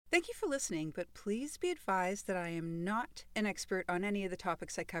Thank you for listening, but please be advised that I am not an expert on any of the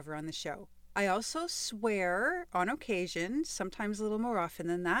topics I cover on the show. I also swear on occasion, sometimes a little more often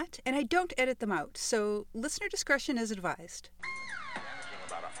than that, and I don't edit them out, so listener discretion is advised. Damaging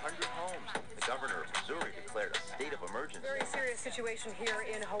about 100 homes. The governor of Missouri declared a state of emergency. Very serious situation here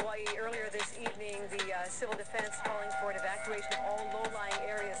in Hawaii. Earlier this evening, the civil defense calling for an evacuation of all low-lying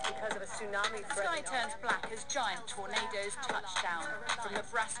areas because of a tsunami threat. The sky turns black as giant tornadoes touch down. From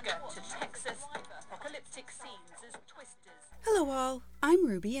Nebraska to Texas, apocalyptic scenes as twisters. Hello all, I'm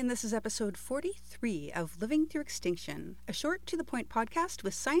Ruby and this is episode 43 of Living Through Extinction, a short to-the-point podcast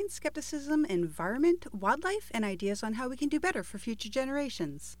with science, skepticism, environment, wildlife, and ideas on how we can do better for future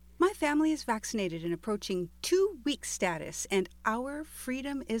generations. My family is vaccinated and approaching 2-week status, and our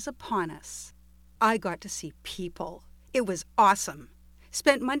freedom is upon us. I got to see people. It was awesome.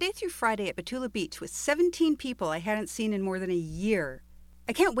 Spent Monday through Friday at Batula Beach with 17 people I hadn't seen in more than a year.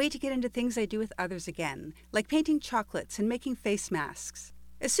 I can't wait to get into things I do with others again, like painting chocolates and making face masks.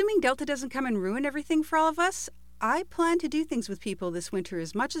 Assuming Delta doesn't come and ruin everything for all of us, I plan to do things with people this winter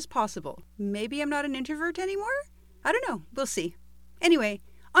as much as possible. Maybe I'm not an introvert anymore? I don't know. We'll see. Anyway,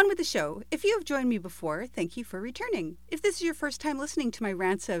 on with the show. If you have joined me before, thank you for returning. If this is your first time listening to my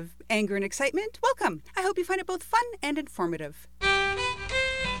rants of anger and excitement, welcome. I hope you find it both fun and informative.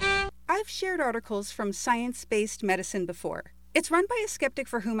 I've shared articles from Science-Based Medicine before. It's run by a skeptic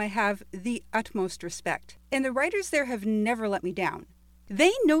for whom I have the utmost respect, and the writers there have never let me down.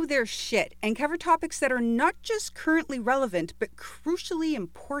 They know their shit and cover topics that are not just currently relevant, but crucially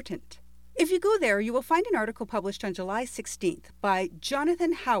important. If you go there, you will find an article published on July 16th by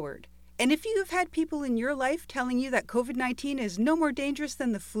Jonathan Howard. And if you have had people in your life telling you that COVID-19 is no more dangerous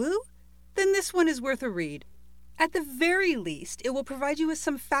than the flu, then this one is worth a read. At the very least, it will provide you with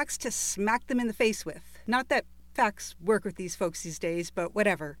some facts to smack them in the face with. Not that facts work with these folks these days, but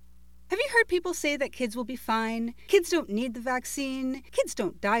whatever. Have you heard people say that kids will be fine? Kids don't need the vaccine. Kids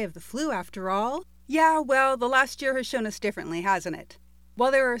don't die of the flu after all. Yeah, well, the last year has shown us differently, hasn't it?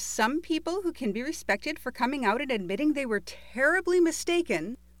 While there are some people who can be respected for coming out and admitting they were terribly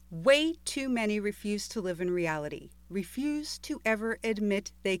mistaken, way too many refuse to live in reality. Refuse to ever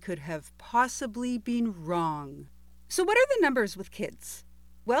admit they could have possibly been wrong. So what are the numbers with kids?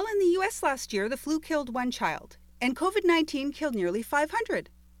 Well, in the US last year, the flu killed 1 child, and COVID-19 killed nearly 500.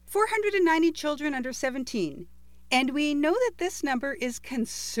 490 children under 17. And we know that this number is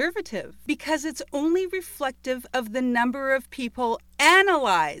conservative because it's only reflective of the number of people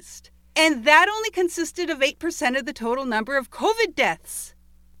analyzed. And that only consisted of 8% of the total number of COVID deaths.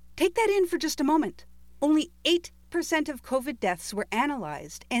 Take that in for just a moment. Only 8% of COVID deaths were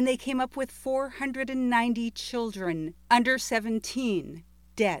analyzed, and they came up with 490 children under 17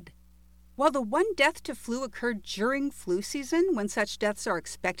 dead. While the 1 death to flu occurred during flu season, when such deaths are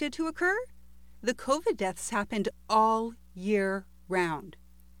expected to occur, the COVID deaths happened all year round.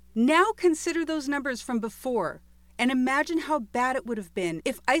 Now consider those numbers from before, and imagine how bad it would have been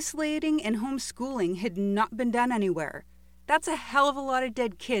if isolating and homeschooling had not been done anywhere. That's a hell of a lot of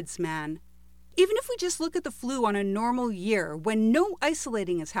dead kids, man. Even if we just look at the flu on a normal year, when no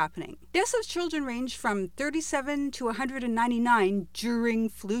isolating is happening, deaths of children range from 37 to 199 during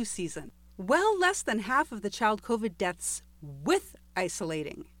flu season. Well less than half of the child COVID deaths with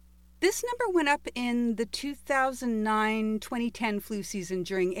isolating. This number went up in the 2009-2010 flu season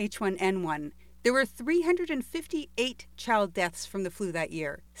during H1N1. There were 358 child deaths from the flu that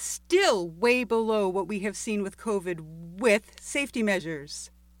year, still way below what we have seen with COVID with safety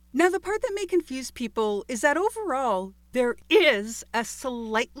measures. Now, the part that may confuse people is that overall, there is a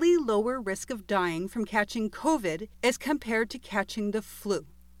slightly lower risk of dying from catching COVID as compared to catching the flu.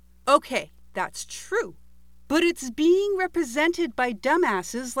 Okay, that's true. But it's being represented by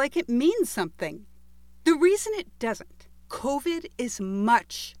dumbasses like it means something. The reason it doesn't, COVID is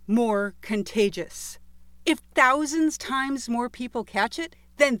much more contagious. If thousands times more people catch it,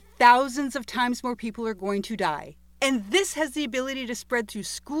 then thousands of times more people are going to die. And this has the ability to spread through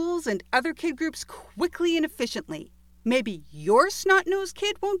schools and other kid groups quickly and efficiently. Maybe your snot-nosed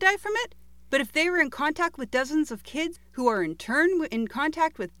kid won't die from it, but if they were in contact with dozens of kids who are in turn in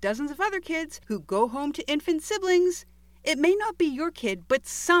contact with dozens of other kids who go home to infant siblings, it may not be your kid, but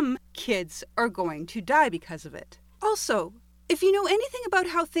some kids are going to die because of it. Also, if you know anything about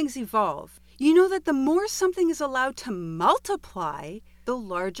how things evolve, you know that the more something is allowed to multiply, the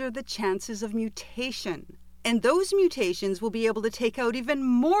larger the chances of mutation. And those mutations will be able to take out even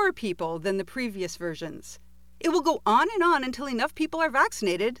more people than the previous versions. It will go on and on until enough people are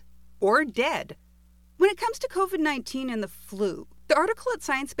vaccinated or dead. When it comes to COVID-19 and the flu, the article at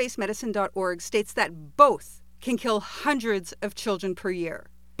sciencebasedmedicine.org states that both can kill hundreds of children per year.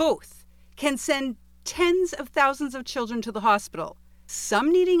 both can send tens of thousands of children to the hospital,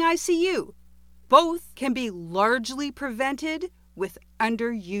 some needing ICU. Both can be largely prevented with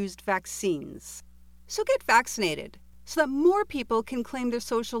underused vaccines. So get vaccinated so that more people can claim their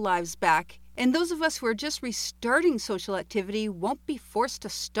social lives back, and those of us who are just restarting social activity won't be forced to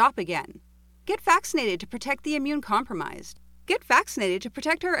stop again. Get vaccinated to protect the immune compromised. Get vaccinated to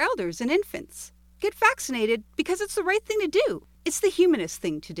protect our elders and infants. Get vaccinated because it's the right thing to do. It's the humanist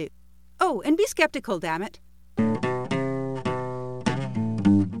thing to do. Oh, and be skeptical, damn it.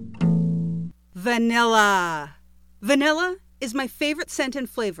 Vanilla. Vanilla is my favorite scent and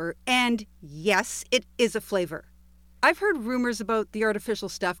flavor, and yes, it is a flavor. I've heard rumors about the artificial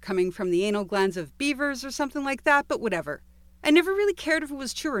stuff coming from the anal glands of beavers or something like that, but whatever. I never really cared if it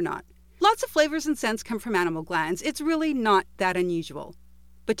was true or not. Lots of flavors and scents come from animal glands. It's really not that unusual.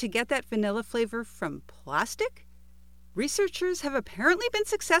 But to get that vanilla flavor from plastic? Researchers have apparently been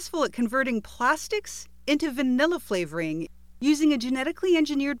successful at converting plastics into vanilla flavoring using a genetically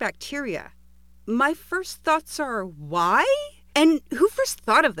engineered bacteria. My first thoughts are, why? And who first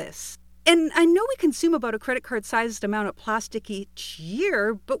thought of this? And I know we consume about a credit card-sized amount of plastic each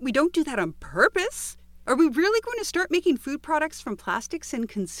year, but we don't do that on purpose. Are we really going to start making food products from plastics and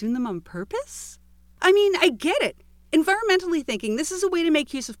consume them on purpose? I mean, I get it. Environmentally thinking, this is a way to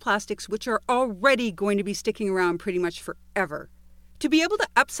make use of plastics which are already going to be sticking around pretty much forever. To be able to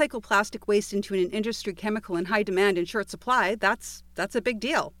upcycle plastic waste into an industry chemical in high demand and short supply, that's a big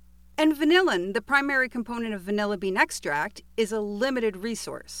deal. And vanillin, the primary component of vanilla bean extract, is a limited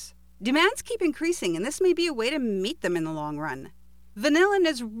resource. Demands keep increasing, and this may be a way to meet them in the long run. Vanillin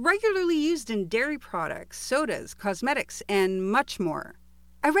is regularly used in dairy products, sodas, cosmetics, and much more.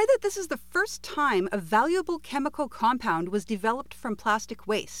 I read that this is the first time a valuable chemical compound was developed from plastic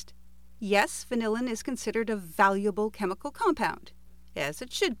waste. Yes, vanillin is considered a valuable chemical compound, as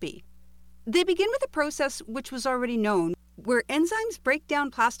it should be. They begin with a process which was already known, where enzymes break down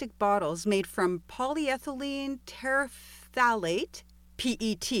plastic bottles made from polyethylene terephthalate,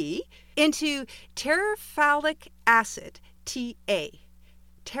 PET, into terephthalic acid, TA.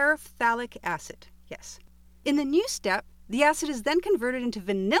 Terephthalic acid, yes. In the new step, the acid is then converted into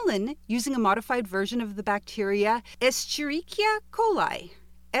vanillin using a modified version of the bacteria Escherichia coli.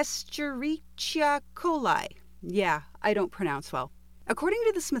 Escherichia coli. Yeah, I don't pronounce well. According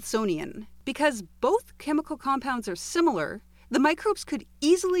to the Smithsonian, because both chemical compounds are similar, the microbes could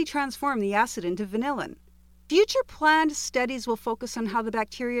easily transform the acid into vanillin. Future planned studies will focus on how the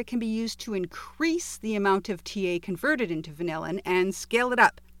bacteria can be used to increase the amount of TA converted into vanillin and scale it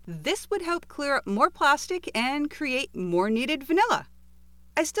up. This would help clear up more plastic and create more needed vanilla.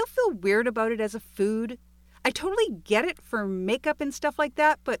 I still feel weird about it as a food. I totally get it for makeup and stuff like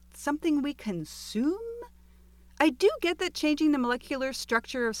that, but something we consume? I do get that changing the molecular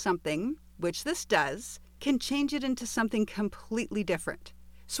structure of something, which this does, can change it into something completely different.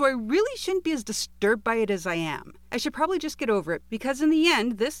 So I really shouldn't be as disturbed by it as I am. I should probably just get over it, because in the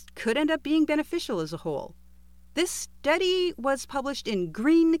end, this could end up being beneficial as a whole. This study was published in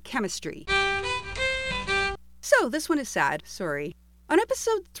Green Chemistry. So this one is sad, sorry. On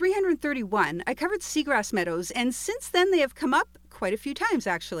episode 331, I covered seagrass meadows, and since then they have come up quite a few times,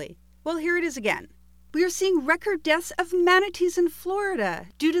 actually. Well, here it is again. We are seeing record deaths of manatees in Florida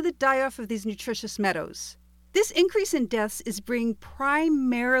due to the die-off of these nutritious meadows. This increase in deaths is being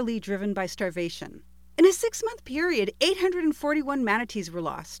primarily driven by starvation. In a 6-month period, 841 manatees were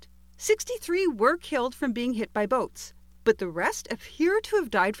lost. 63 were killed from being hit by boats, but the rest appear to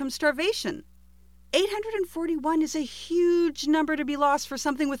have died from starvation. 841 is a huge number to be lost for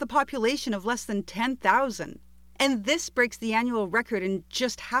something with a population of less than 10,000. And this breaks the annual record in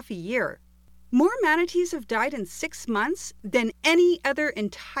just half a year. More manatees have died in 6 months than any other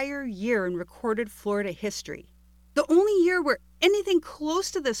entire year in recorded Florida history. The only year where anything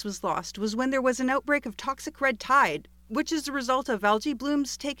close to this was lost was when there was an outbreak of toxic red tide, which is the result of algae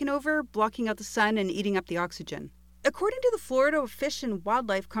blooms taking over, blocking out the sun and eating up the oxygen. According to the Florida Fish and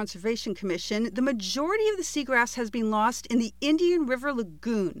Wildlife Conservation Commission, the majority of the seagrass has been lost in the Indian River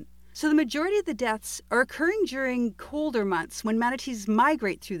Lagoon. So the majority of the deaths are occurring during colder months when manatees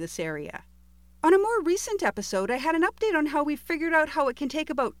migrate through this area. On a more recent episode, I had an update on how we figured out how it can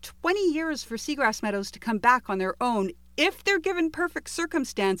take about 20 years for seagrass meadows to come back on their own if they're given perfect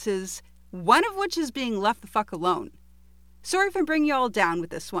circumstances, one of which is being left the fuck alone. Sorry if I'm bringing you all down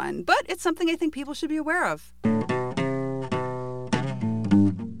with this one, but it's something I think people should be aware of.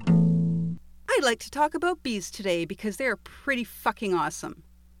 I'd like to talk about bees today because they are pretty fucking awesome.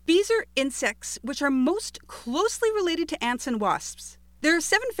 Bees are insects which are most closely related to ants and wasps. There are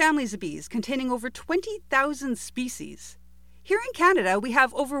 7 families of bees containing over 20,000 species. Here in Canada, we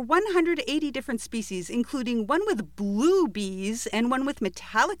have over 180 different species, including one with blue bees and one with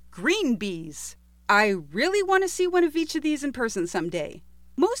metallic green bees. I really want to see one of each of these in person someday.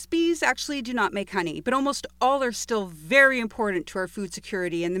 Most bees actually do not make honey, but almost all are still very important to our food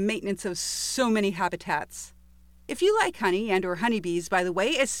security and the maintenance of so many habitats. If you like honey and or honeybees, by the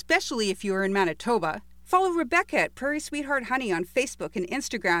way, especially if you are in Manitoba, follow Rebecca at Prairie Sweetheart Honey on Facebook and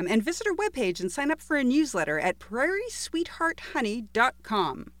Instagram and visit her webpage and sign up for a newsletter at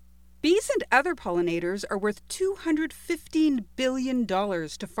prairiesweethearthoney.com. Bees and other pollinators are worth $215 billion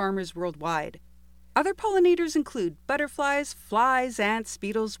to farmers worldwide. Other pollinators include butterflies, flies, ants,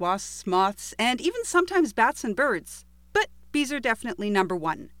 beetles, wasps, moths, and even sometimes bats and birds. But bees are definitely number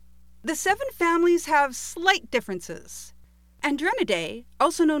one. The 7 families have slight differences. Andrenidae,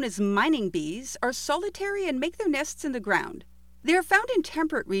 also known as mining bees, are solitary and make their nests in the ground. They are found in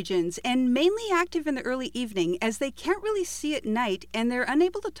temperate regions and mainly active in the early evening as they can't really see at night and they're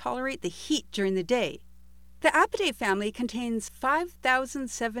unable to tolerate the heat during the day. The Apidae family contains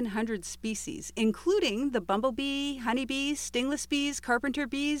 5,700 species, including the bumblebee, honeybees, stingless bees, carpenter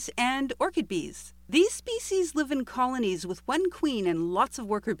bees, and orchid bees. These species live in colonies with one queen and lots of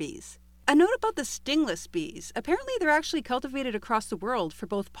worker bees. A note about the stingless bees. Apparently they're actually cultivated across the world for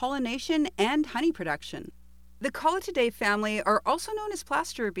both pollination and honey production. The Coletidae family are also known as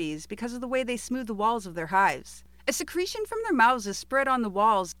plasterer bees because of the way they smooth the walls of their hives. A secretion from their mouths is spread on the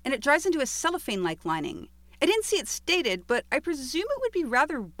walls and it dries into a cellophane-like lining. I didn't see it stated, but I presume it would be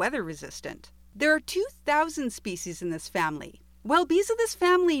rather weather resistant. There are 2,000 species in this family. While bees of this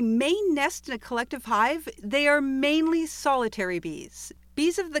family may nest in a collective hive, they are mainly solitary bees.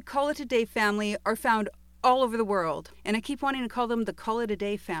 Bees of the Coletidae family are found all over the world, and I keep wanting to call them the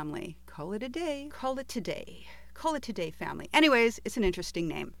Coletidae family. Coletidae family. Anyways, it's an interesting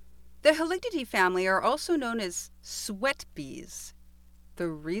name. The Halictidae family are also known as sweat bees. The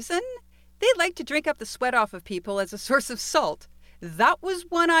reason? They like to drink up the sweat off of people as a source of salt. That was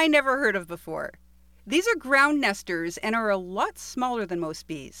one I never heard of before. These are ground nesters and are a lot smaller than most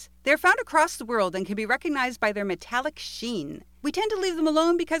bees. They're found across the world and can be recognized by their metallic sheen. We tend to leave them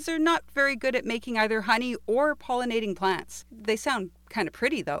alone because they're not very good at making either honey or pollinating plants. They sound kind of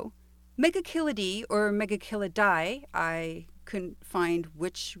pretty though. Megachilidae or Megachilidae, I couldn't find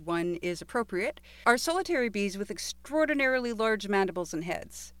which one is appropriate, are solitary bees with extraordinarily large mandibles and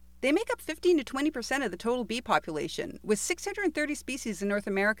heads. They make up 15 to 20% of the total bee population, with 630 species in North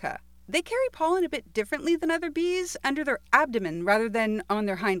America. They carry pollen a bit differently than other bees under their abdomen rather than on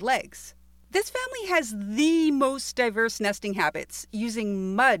their hind legs. This family has the most diverse nesting habits,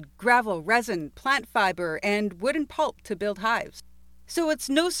 using mud, gravel, resin, plant fiber, and wooden pulp to build hives. So it's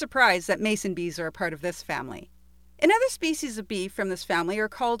no surprise that mason bees are a part of this family. Another species of bee from this family are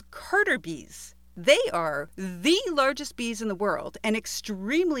called carder bees. They are the largest bees in the world and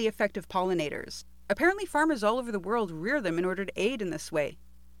extremely effective pollinators. Apparently farmers all over the world rear them in order to aid in this way.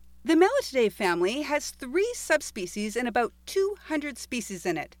 The Melitidae family has 3 subspecies and about 200 species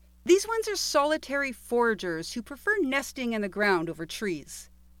in it. These ones are solitary foragers who prefer nesting in the ground over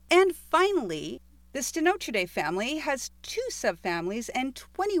trees. And finally, the Stenotridae family has 2 subfamilies and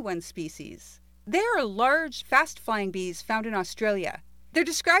 21 species. They are large, fast-flying bees found in Australia. They're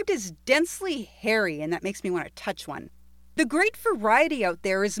described as densely hairy, and that makes me want to touch one. The great variety out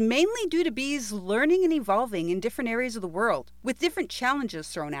there is mainly due to bees learning and evolving in different areas of the world, with different challenges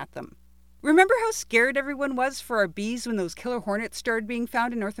thrown at them. Remember how scared everyone was for our bees when those killer hornets started being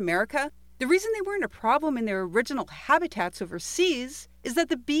found in North America? The reason they weren't a problem in their original habitats overseas is that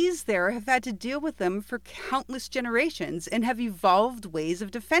the bees there have had to deal with them for countless generations and have evolved ways of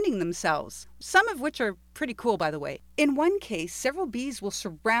defending themselves, some of which are pretty cool, by the way. In one case, several bees will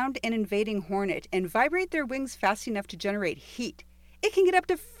surround an invading hornet and vibrate their wings fast enough to generate heat. It can get up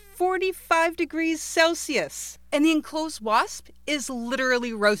to 45 degrees Celsius. And the enclosed wasp is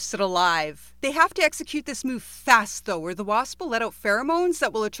literally roasted alive. They have to execute this move fast, though, or the wasp will let out pheromones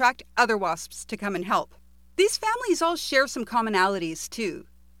that will attract other wasps to come and help. These families all share some commonalities, too.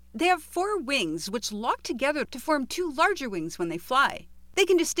 They have 4 wings, which lock together to form 2 larger wings when they fly. They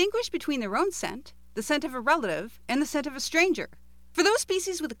can distinguish between their own scent, the scent of a relative, and the scent of a stranger. For those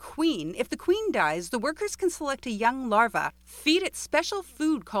species with a queen, if the queen dies, the workers can select a young larva, feed it special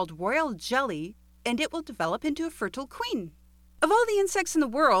food called royal jelly, and it will develop into a fertile queen. Of all the insects in the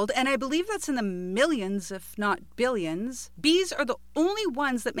world, and I believe that's in the millions, if not billions, bees are the only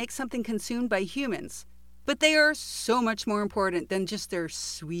ones that make something consumed by humans. But they are so much more important than just their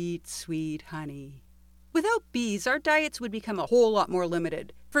sweet, sweet honey. Without bees, our diets would become a whole lot more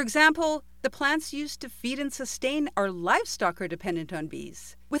limited. For example, The plants used to feed and sustain our livestock are dependent on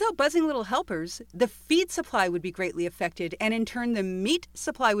bees. Without buzzing little helpers, the feed supply would be greatly affected, and in turn the meat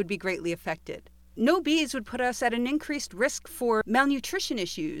supply would be greatly affected. No bees would put us at an increased risk for malnutrition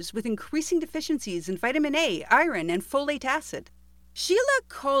issues with increasing deficiencies in vitamin A, iron, and folate acid. Sheila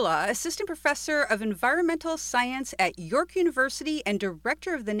Kola, assistant professor of environmental science at York University and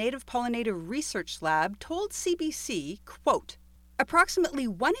director of the Native Pollinator Research Lab, told CBC, quote, "Approximately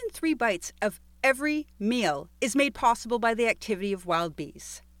 1 in 3 bites of every meal is made possible by the activity of wild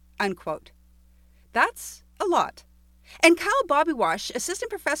bees," unquote. That's a lot. And Kyle Bobbywash, assistant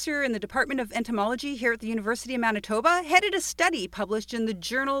professor in the Department of Entomology here at the University of Manitoba, headed a study published in the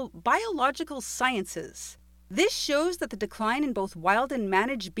journal Biological Sciences. This shows that the decline in both wild and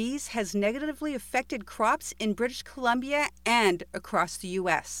managed bees has negatively affected crops in British Columbia and across the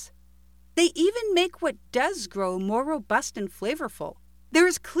U.S. They even make what does grow more robust and flavorful. There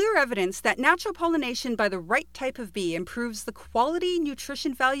is clear evidence that natural pollination by the right type of bee improves the quality,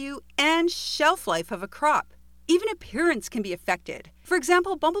 nutrition value, and shelf life of a crop. Even appearance can be affected. For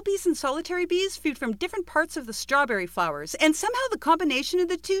example, bumblebees and solitary bees feed from different parts of the strawberry flowers, and somehow the combination of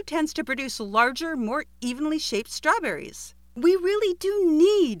the two tends to produce larger, more evenly shaped strawberries. We really do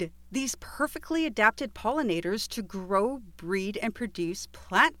need these perfectly adapted pollinators to grow, breed, and produce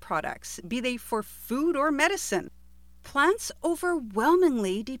plant products, be they for food or medicine. Plants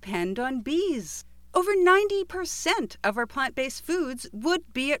overwhelmingly depend on bees. Over 90% of our plant-based foods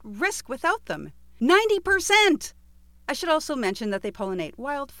would be at risk without them. 90%! I should also mention that they pollinate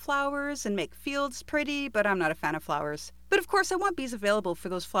wildflowers and make fields pretty, but I'm not a fan of flowers. But of course, I want bees available for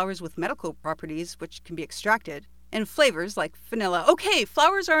those flowers with medical properties, which can be extracted, and flavors like vanilla. Okay,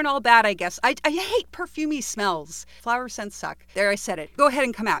 flowers aren't all bad, I guess. I hate perfumey smells. Flower scents suck. There, I said it. Go ahead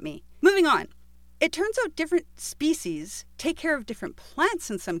and come at me. Moving on. It turns out different species take care of different plants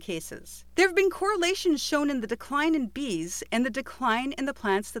in some cases. There have been correlations shown in the decline in bees and the decline in the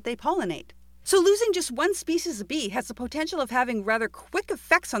plants that they pollinate. So losing just one species of bee has the potential of having rather quick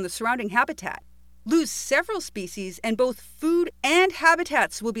effects on the surrounding habitat. Lose several species and both food and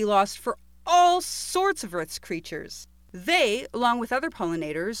habitats will be lost for all sorts of Earth's creatures. They, along with other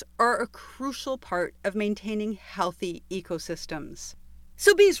pollinators, are a crucial part of maintaining healthy ecosystems.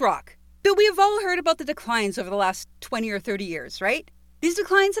 So bees rock. But we have all heard about the declines over the last 20 or 30 years, right? These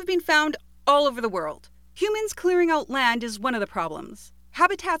declines have been found all over the world. Humans clearing out land is one of the problems.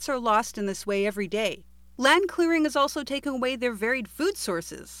 Habitats are lost in this way every day. Land clearing is also taking away their varied food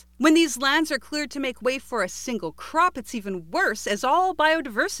sources. When these lands are cleared to make way for a single crop, it's even worse as all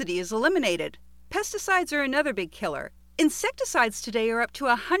biodiversity is eliminated. Pesticides are another big killer. Insecticides today are up to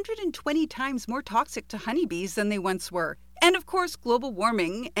 120 times more toxic to honeybees than they once were. And of course, global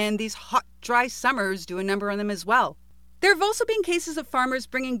warming and these hot, dry summers do a number on them as well. There have also been cases of farmers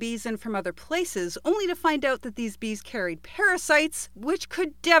bringing bees in from other places, only to find out that these bees carried parasites, which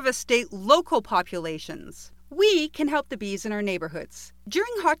could devastate local populations. We can help the bees in our neighborhoods.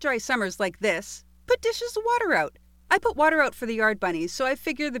 During hot, dry summers like this, put dishes of water out. I put water out for the yard bunnies, so I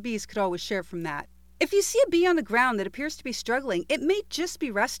figure the bees could always share from that. If you see a bee on the ground that appears to be struggling, it may just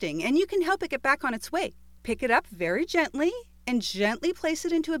be resting, and you can help it get back on its way. Pick it up very gently, and gently place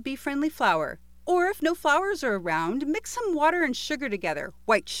it into a bee-friendly flower. Or if no flowers are around, mix some water and sugar together,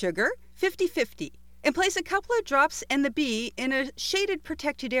 white sugar, 50-50, and place a couple of drops and the bee in a shaded,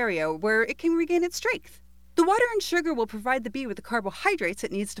 protected area where it can regain its strength. The water and sugar will provide the bee with the carbohydrates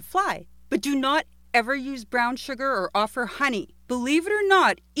it needs to fly. But do not ever use brown sugar or offer honey. Believe it or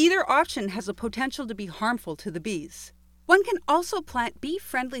not, either option has a potential to be harmful to the bees. One can also plant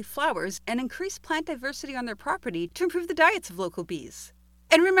bee-friendly flowers and increase plant diversity on their property to improve the diets of local bees.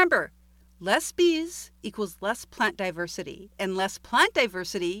 And remember, less bees equals less plant diversity, and less plant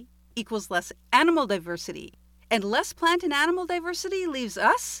diversity equals less animal diversity. And less plant and animal diversity leaves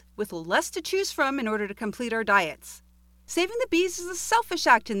us with less to choose from in order to complete our diets. Saving the bees is a selfish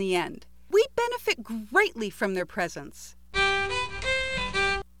act in the end. We benefit greatly from their presence.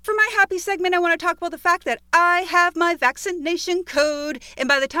 For my happy segment, I want to talk about the fact that I have my vaccination code, and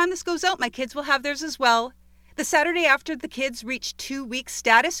by the time this goes out, my kids will have theirs as well. The Saturday after the kids reach 2-week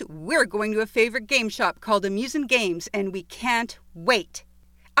status, we're going to a favorite game shop called Amusing Games, and we can't wait.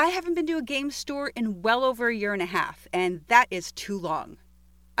 I haven't been to a game store in well over a year and a half, and that is too long.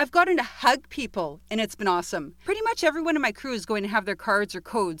 I've gotten to hug people, and it's been awesome. Pretty much everyone in my crew is going to have their cards or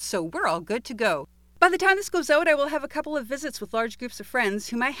codes, so we're all good to go. By the time this goes out, I will have a couple of visits with large groups of friends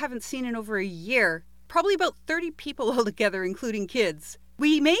whom I haven't seen in over a year. Probably about 30 people altogether, including kids.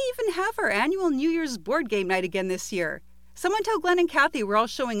 We may even have our annual New Year's board game night again this year. Someone tell Glenn and Kathy we're all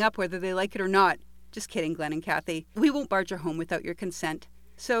showing up whether they like it or not. Just kidding, Glenn and Kathy. We won't barge her home without your consent.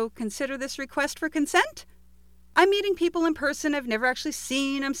 So consider this request for consent. I'm meeting people in person I've never actually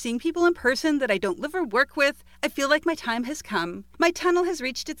seen. I'm seeing people in person that I don't live or work with. I feel like my time has come. My tunnel has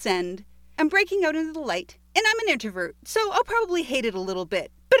reached its end. I'm breaking out into the light, and I'm an introvert, so I'll probably hate it a little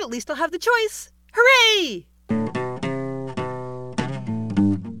bit. But at least I'll have the choice. Hooray!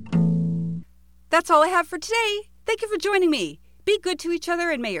 That's all I have for today. Thank you for joining me. Be good to each other,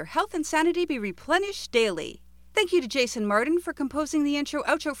 and may your health and sanity be replenished daily. Thank you to Jason Martin for composing the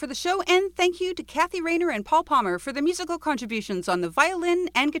intro-outro for the show, and thank you to Kathy Rayner and Paul Palmer for their musical contributions on the violin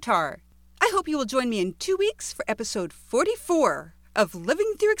and guitar. I hope you will join me in 2 weeks for episode 44 of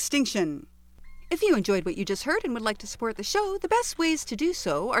Living Through Extinction. If you enjoyed what you just heard and would like to support the show, the best ways to do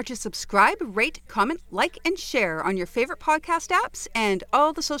so are to subscribe, rate, comment, like, and share on your favorite podcast apps and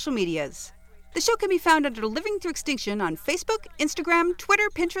all the social medias. The show can be found under Living Through Extinction on Facebook, Instagram, Twitter,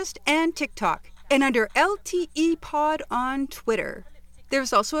 Pinterest, and TikTok, and under LTE Pod on Twitter.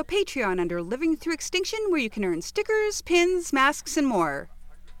 There's also a Patreon under Living Through Extinction where you can earn stickers, pins, masks, and more.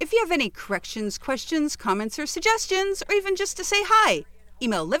 If you have any corrections, questions, comments, or suggestions, or even just to say hi,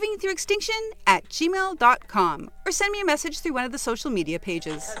 email livingthrough-extinction@gmail.com or send me a message through one of the social media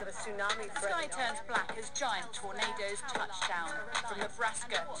pages. Because of a tsunami The threat. sky turns black as giant tornadoes touch down from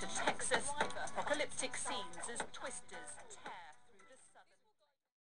Nebraska to Texas. Apocalyptic scenes as twisters tear.